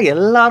டைரக்டா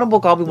எல்லாரும்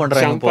போய் காப்பி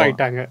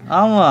பண்றாங்க.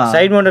 ஆமா,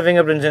 side mount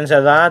finger print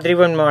sensor தான்.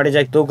 3.5 ஆடியோ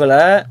ஜாக் தூக்கல.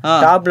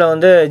 டாப்ல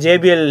வந்து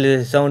JBL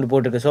சவுண்ட்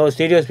போட்டுருக்கு. So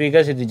stereo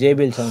speakers with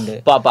JBL sound.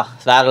 பாப்பா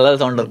வேற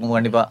லெவல் சவுண்ட் இருக்கும்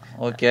கண்டிப்பா.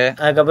 ஓகே,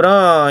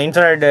 அதுக்கப்புறம்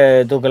இன்ஃப்ராரெட்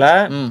தூக்கல.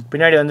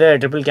 பின்னாடி வந்து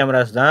ட்ரிபிள்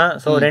கேமராஸ் தான்.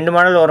 சோ ரெண்டு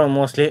மாடல் வரும்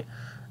mostly.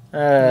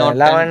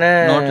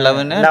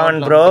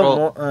 11 Pro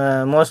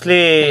mostly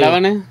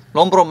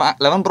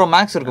 11 Pro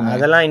Max இருக்கும்.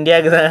 அதெல்லாம்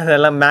இந்தியாவுக்கு தான்.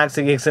 அதெல்லாம் மேக்ஸ்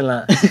கிக்ஸ்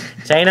எல்லாம்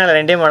சைனால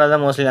ரெண்டே மாடல்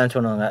தான் மோஸ்ட்லி லான்ச்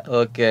பண்ணுவாங்க.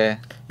 ஓகே,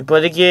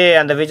 இப்போதைக்கு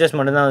அந்த ஃபீச்சர்ஸ்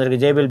மட்டும் தான்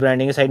வந்திருக்கு. JBL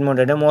branding, side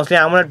mounted. Mostly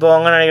AMOLED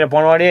போவாங்கன்னு நினைக்கிறேன்.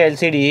 போன வாடியே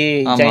LCD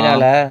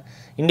சைனால.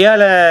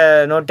 இந்தியாவில்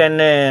Note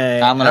 10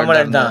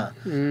 AMOLED தான்.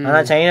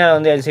 ஆனால் சைனால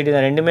வந்து LCD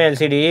தான். ரெண்டுமே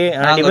LCD.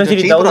 ஆனால்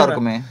டிமென்சிட்டி 1000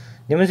 இருக்குமே.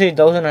 டிமென்சிட்டி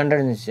 1100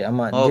 இருந்துச்சு.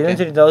 ஆமா,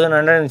 டிமென்சிட்டி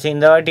 1100 இருந்துச்சு.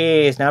 இந்த வாட்டி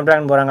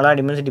ஸ்னாப்டிராகன் போறாங்களா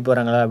டிமென்சிட்டி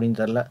போறாங்களா அப்படின்னு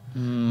தெரியல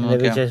இந்த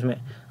ஃபீச்சர்ஸ்மே.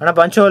 ஆனால்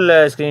பஞ்ச் ஹோல்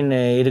ஸ்க்ரீன்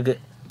இருக்கு.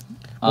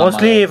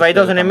 மோஸ்ட்லி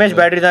 5000 mAh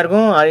பேட்டரி தான்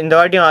இருக்கும். இந்த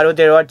வாட்டியும்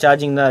 67 வாட்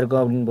சார்ஜிங் தான்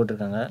இருக்கும் அப்படின்னு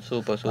போட்டிருக்காங்க.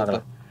 Super super.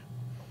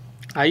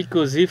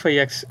 iQOO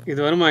Z5x இது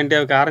வருமா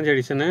இந்தியாவுக்கு ஆரஞ்சு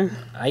எடிஷன்?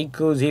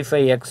 iQOO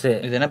Z5x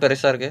இது என்ன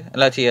பெருசா இருக்கு?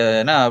 எல்லாச்சி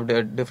என்ன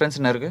டிஃபரன்ஸ்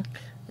என்ன இருக்கு?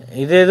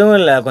 இது எதுவும்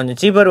இல்லை, கொஞ்சம்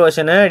சீப்பர்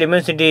வெர்ஷனு.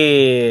 டிமென்சிட்டி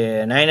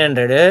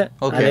 900.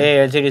 அதே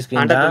LCD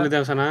ஸ்க்ரீன் தான்.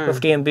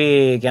 50 MP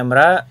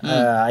கேமரா,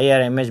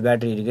 5000 mAh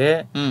பேட்டரி இருக்கு.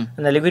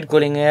 அந்த லிக்விட்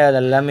கூலிங் அது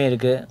எல்லாமே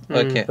இருக்கு.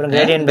 அப்புறம்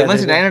கிரேடியன்ட்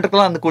டிமென்சிட்டி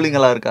 900க்குலாம் அந்த கூலிங்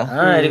எல்லாம் இருக்கா?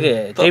 இருக்கு.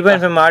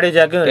 3.5 ஆடியோ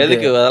ஜாக்கும் இருக்கு.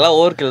 எதுக்கு? அதெல்லாம்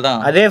ஓவர்கில்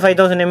தான். அதே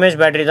 5000 mAh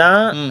பேட்டரி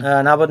தான்.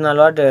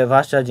 44 வாட்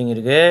ஃபாஸ்ட் சார்ஜிங்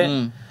இருக்கு.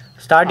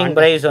 ஸ்டார்டிங்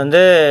பிரைஸ் வந்து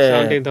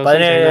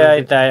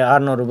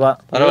 17,600 ரூபாய்.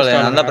 பரவாயில்ல,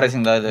 நல்ல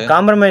பிரைசிங் தான் இது.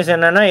 காம்ப்ரமைஸ்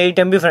என்னன்னா 8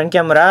 MP front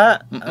camera,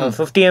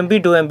 50 MP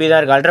 2 MP தான்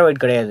இருக்கு. அல்ட்ரா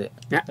வைட் கிடையாது.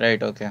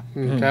 ரைட், ஓகே,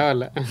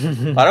 தேவையில்ல.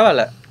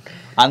 பரவாயில்ல.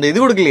 அந்த இது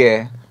கொடுக்கலையே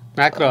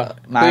மேக்ரோ.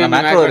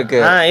 மேக்ரோ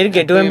இருக்கு.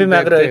 இருக்கு 2 MP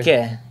மேக்ரோ இருக்கு.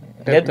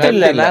 டெப்த்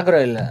இல்ல, மேக்ரோ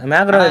இல்ல.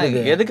 மேக்ரோ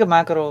இருக்கு. எதுக்கு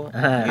மேக்ரோ?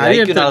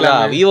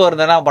 விவோ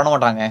இருந்தா பண்ண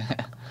மாட்டாங்க.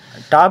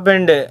 டாப்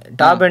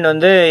எண்ட்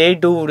வந்து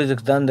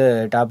 8256 தான் இந்த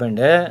டாப்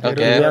எண்ட்.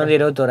 இது வந்து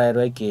 21,000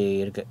 ரூபாய்க்கு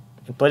இருக்கு.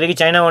 இப்போதைக்கு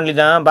சைனா ஒன்லி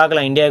தான்.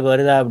 பார்க்கலாம் இந்தியாவுக்கு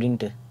வருதா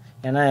அப்படின்ட்டு.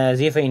 ஏன்னா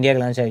Z5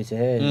 இந்தியாவுக்கு லான்ச் ஆயிடுச்சு.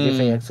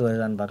 Z5X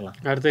வருதான்னு பார்க்கலாம்.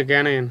 அடுத்து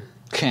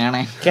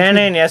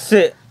K9s.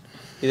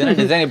 இது என்ன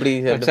டிசைன் இப்படி?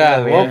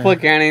 OPPO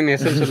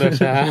K9s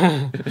சொல்லுச்சா?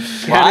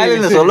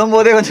 வாயில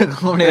சொல்லும்போதே கொஞ்சம்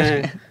காமெடியா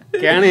இருக்கு.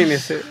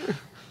 K9s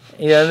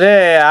இது வந்து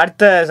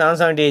அடுத்த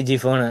 770G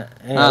phone.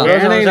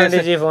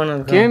 770G phone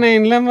K9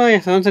 இல்லாம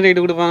 770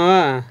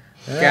 கொடுப்பாங்களா?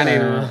 K9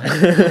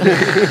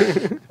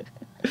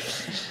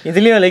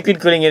 இதுலயும்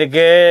லிக்விட் கூலிங்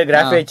இருக்கு,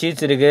 கிராஃபைட்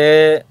சீட்ஸ் இருக்கு.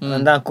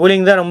 அதான்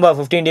கூலிங் தான் ரொம்ப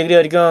 15 டிகிரி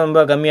வரைக்கும் ரொம்ப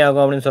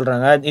கம்மியாகும் அப்படின்னு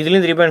சொல்றாங்க.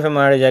 இதுலயும் 3.5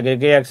 ஆடியோ ஜாக்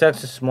இருக்கு,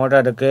 எக்ஸ்ஆக்சிஸ்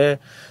மோட்டார் இருக்கு,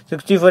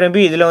 64 MP.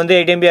 இதுல வந்து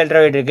 8 MP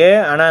அல்ட்ரா வைட் இருக்கு.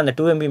 ஆனா அந்த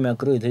 2 MP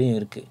மேக்ரோ இதுலயும்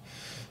இருக்கு.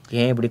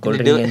 ஏன் இப்படி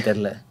கொள்றீங்கன்னு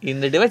தெரியல.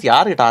 இந்த டிவைஸ்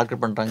யாருக்கு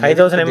டார்கெட் பண்றாங்க?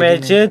 5000 mAh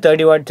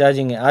 30 வாட்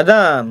சார்ஜிங்.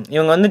 அதான்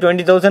இவங்க வந்து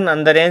 20,000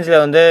 அந்த ரேஞ்ச்ல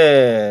வந்து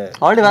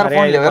ஆல்ரெடி வேற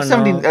ஃபோன்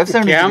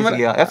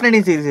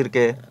F19 சீரிஸ்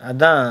இருக்கு.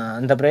 அதான்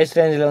அந்த பிரைஸ்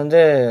ரேஞ்ச்ல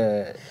வந்து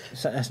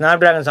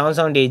ஸ்னாப்டிராகன்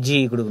 778G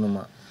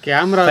கொடுக்கணுமா?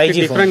 கேமரா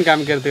டிஃபரண்ட்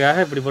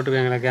காமிக்கிறதுக்காக இப்படி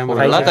போட்டுருக்காங்களா?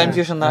 கேமரா எல்லாம்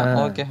கன்ஃபியூஷன் தான்.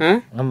 ஓகே,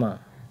 ஆமா.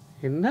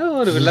 என்ன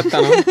ஒரு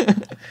வில்லத்தனம்.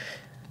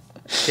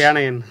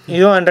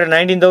 இதுவும்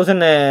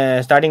 19,000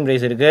 ஸ்டார்டிங்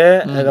ப்ரைஸ் இருக்கு.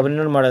 அதுக்கப்புறம்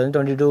இன்னொரு மாடல் வந்து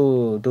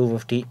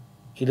 22,250.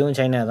 இதுவும்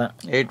சைனா தான்.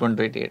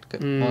 8128க்கு.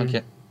 ஓகே.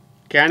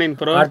 கேனன்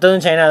ப்ரோ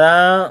அடுத்ததும் சைனா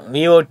தான்.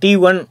 Vivo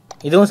T1.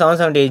 இதுவும்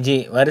 770G.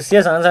 வரிசையா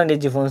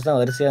 770G ஃபோன்ஸ் தான்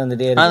வரிசையா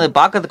வந்துட்டே இருக்கு. அது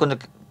பார்க்கிறது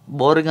கொஞ்சம்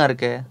போரிங்கா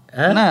இருக்கு.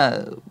 என்ன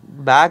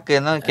பேக்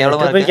என்ன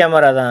கேவலமா இருக்கு.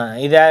 கேமரா தான்.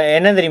 இது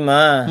என்ன தெரியுமா?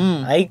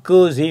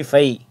 iQOO Z5.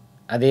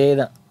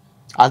 அதேதான்.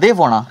 அதே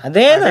போனா?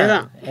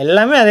 அதேதான்.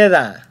 எல்லாமே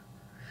அதேதான்.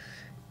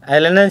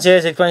 அதில் என்னச்சு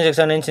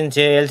 6.67 inch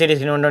இருந்துச்சு. LCD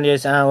screen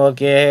 120Hz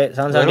okay.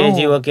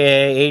 770G okay.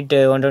 8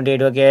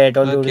 128 okay.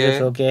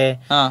 12 okay.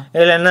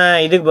 இதில் என்ன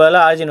இதுக்கு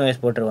பதிலாக ஆர்ஜின் OS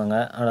போட்டுருவாங்க.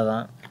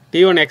 அவ்வளோதான்.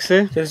 T1x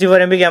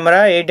 64 MB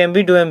camera, 8 MB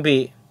 2 MB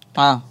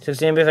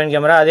 60 MB front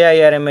camera, அதே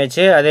 5000 mAh.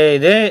 அதே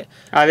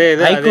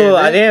iQOO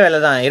அதே விலை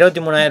தான்.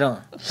 23,000.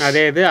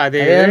 அதே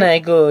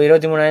iQOO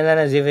 23,000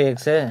 தானே. Z5x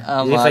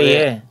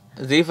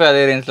Z5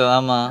 அதே ரேஞ்ச்ல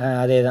தான்மா.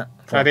 அதே தான்.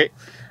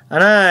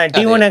 ஆனால்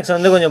T1x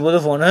வந்து கொஞ்சம் புது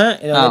ஃபோனு.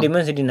 இது வந்து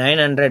டிமென்சிட்டி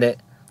 900.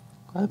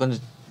 அது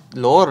கொஞ்சம்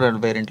லோவர்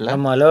வேரியண்ட்ல.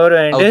 ஆமாம், லோவர்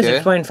வேரியண்ட்.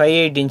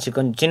 6.58 inch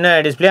கொஞ்சம் சின்ன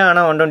டிஸ்பிளே.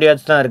 ஆனால்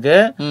 120Hz தான் இருக்கு.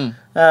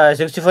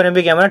 64 MB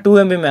கேமரா, 2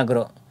 MB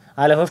மேக்ரோ.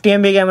 அதில் 50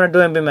 MB கேமரா,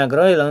 2 MB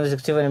மேக்ரோ. இதில் வந்து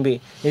 64 MB.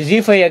 இது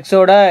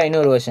Z5Xோட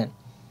இன்னொரு வெர்ஷன்.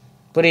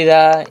 புரியுதா?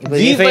 இப்போ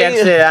Z5X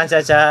லான்ச்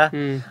ஆச்சா,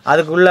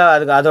 அதுக்குள்ள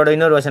அதோட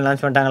இன்னொரு வெர்ஷன்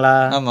லான்ச் பண்ணிட்டாங்களா?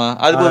 ஆமா,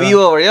 அது இப்போ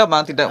vivo வழியா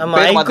மாத்திட்டாங்க. ஆமா,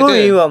 iQOO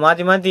vivo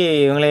மாத்தி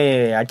இவங்களே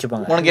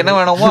அடிச்சுப்பாங்க. உனக்கு என்ன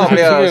வேணுமோ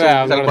அப்படியே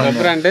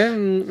பிராண்ட்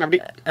அப்படி.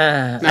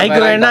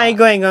 iQOO வேணும்னா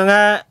iQOO வாங்கிக்கோங்க.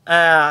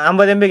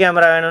 50 MB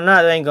கேமரா வேணும்னா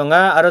அது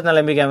வாங்கிக்கோங்க.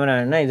 64 MB கேமரா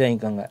வேணும்னா இது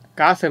வாங்கிக்கோங்க.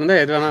 காசு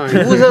இருந்தா எது வேணா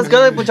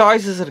யூசர்ஸ்க்கு இப்போ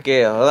சாய்ஸஸ்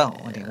இருக்கே. அதான்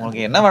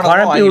உனக்கு என்ன வேணுமோ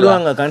குழப்பி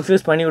விடுவாங்க,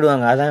 கன்ஃபியூஸ் பண்ணி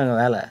விடுவாங்க. அதான் எங்க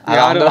வேலை.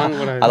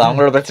 அது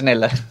அவங்களோட பிரச்சனை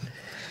இல்லை.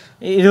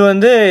 இது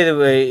வந்து இது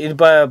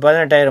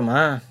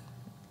 18,000.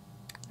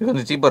 இது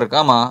கொஞ்சம் சீப்பா இருக்கு.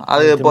 ஆமா,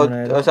 அது இப்போ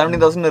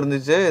 17,000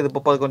 இருந்துச்சு. இது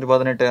இப்போ கொஞ்சம்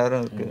 18,000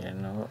 இருக்கு.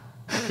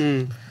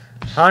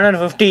 Honor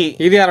 50.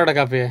 இது யாரோட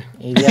காப்பி?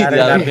 இது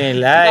யாரோட காப்பி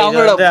இல்ல. இது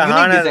வந்து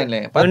Honor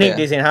யூனிக்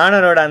டிசைன்.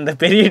 Honorோட அந்த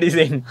பெரிய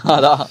டிசைன்.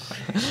 அதான்.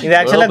 இது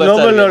ஆக்சுவலா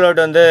குளோபல்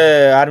ரோல் வந்து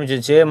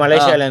ஆரம்பிச்சிச்சு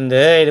மலேசியால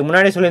இருந்து. இதுக்கு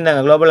முன்னாடி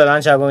சொல்லியிருந்தாங்க குளோபல்ல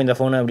லான்ச் ஆகும் இந்த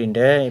போன்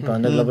அப்படின்ட்டு. இப்போ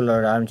வந்து குளோபல்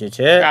ரோல்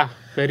ஆரம்பிச்சிச்சு.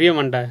 பெரிய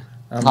மண்டை.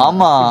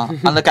 ஆமா,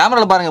 அந்த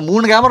கேமரால பாருங்க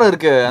 3 கேமரா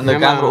இருக்கு. அந்த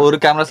கேமரா ஒரு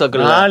கேமரா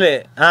சர்க்கிள் 4.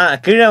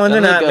 கீழே வந்து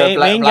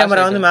மெயின்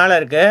கேமரா வந்து மேல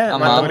இருக்கு.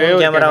 மத்த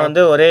கேமரா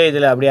வந்து ஒரே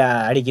இதுல அப்படியே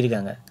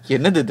அடுக்கிருக்காங்க.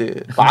 என்னது இது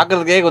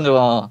பாக்குறதுக்கே கொஞ்சம்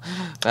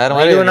வேற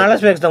மாதிரி. இது நல்ல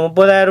ஸ்பெக்ஸ் தான்.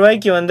 30,000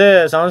 ரூபாய்க்கு வந்து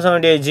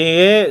 770G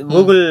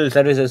கூகுள்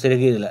சர்வீசஸ்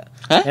இருக்கு இதுல.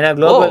 ஏன்னா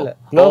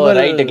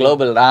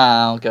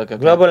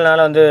குளோபல்னால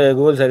வந்து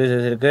கூகுள்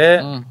சர்வீசஸ் இருக்கு.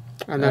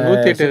 அந்த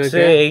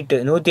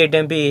 108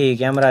 MB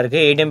கேமரா இருக்கு.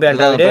 8 MB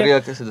ultra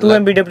wide, 2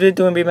 MB depth,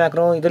 2 MB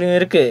macro இதுலயும்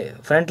இருக்கு.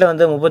 ஃப்ரண்ட்ல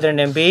வந்து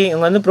 32 MB.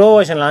 இவங்க வந்து ப்ரோ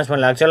வெர்ஷன் லான்ச்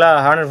பண்ணல. ஆக்சுவலா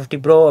Honor 50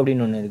 Pro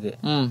அப்படின்னு ஒன்று இருக்கு.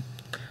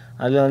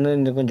 அதுல வந்து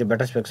இந்த கொஞ்சம்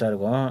பெட்டர் ஸ்பெக்ஸா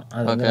இருக்கும்.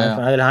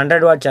 அதுல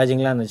 100 வாட்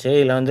சார்ஜிங்லாம் இருந்துச்சு.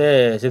 இதுல வந்து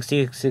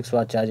 66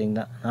 வாட் சார்ஜிங்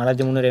தான்.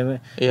 4300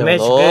 mAh.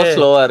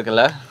 ஸ்லோவா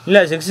இருக்குல்ல? இல்ல,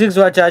 66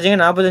 வாட் சார்ஜிங்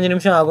 45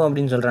 நிமிஷம் ஆகும்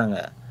அப்படின்னு சொல்றாங்க.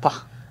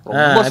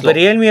 இப்போ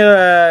ரியல்மி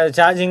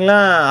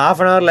சார்ஜிங்லாம்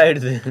 ½ hourல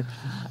ஆயிடுது.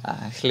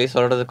 ஆக்சுவலி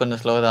சொல்றது கொஞ்சம்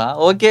ஸ்லோ தான்.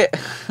 ஓகே.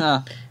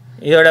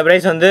 இதோட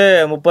பிரைஸ் வந்து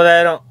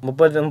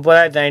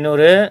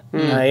 30,500.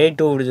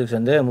 8256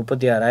 வந்து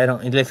 36,000.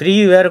 இதுல ஃப்ரீ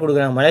வேற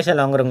கொடுக்குறாங்க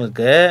மலேசியால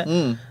வாங்குறவங்களுக்கு.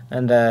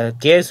 அந்த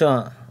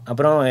கேஸும்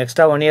அப்புறம்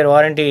extra 1 year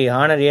warranty,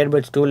 Honor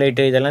earbuds 2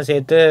 Lite இதெல்லாம்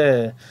சேர்த்து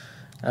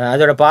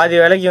அதோட பாதி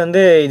விலைக்கு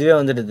வந்து இதுவே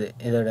வந்துடுது.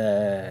 இதோட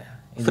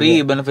ஃப்ரீ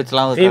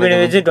பெனிஃபிட்ஸ்லாம்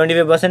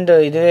 25%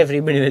 இதுவே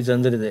ஃப்ரீ பெனிஃபிட்ஸ்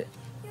வந்துடுது.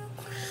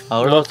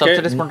 அவ்வளோ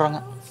சப்சிடைஸ் பண்றாங்க.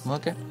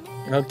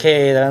 ஓகே,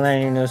 இதெல்லாம் தான்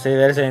நியூஸ்.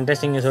 வேறு சில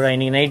இன்ட்ரெஸ்டிங் நியூஸோட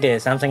இன்னைக்கு நைட்டு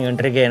சாம்சங்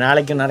வந்துருக்கு.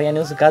 நாளைக்கும் நிறைய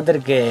நியூஸ்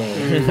காத்திருக்கு.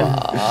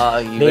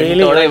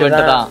 டெய்லி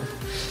தான்.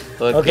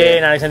 ஓகே,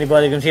 நாளைக்கு சந்திப்போம்.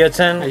 அதுக்கும்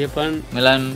சிவச்சன், மிலன்.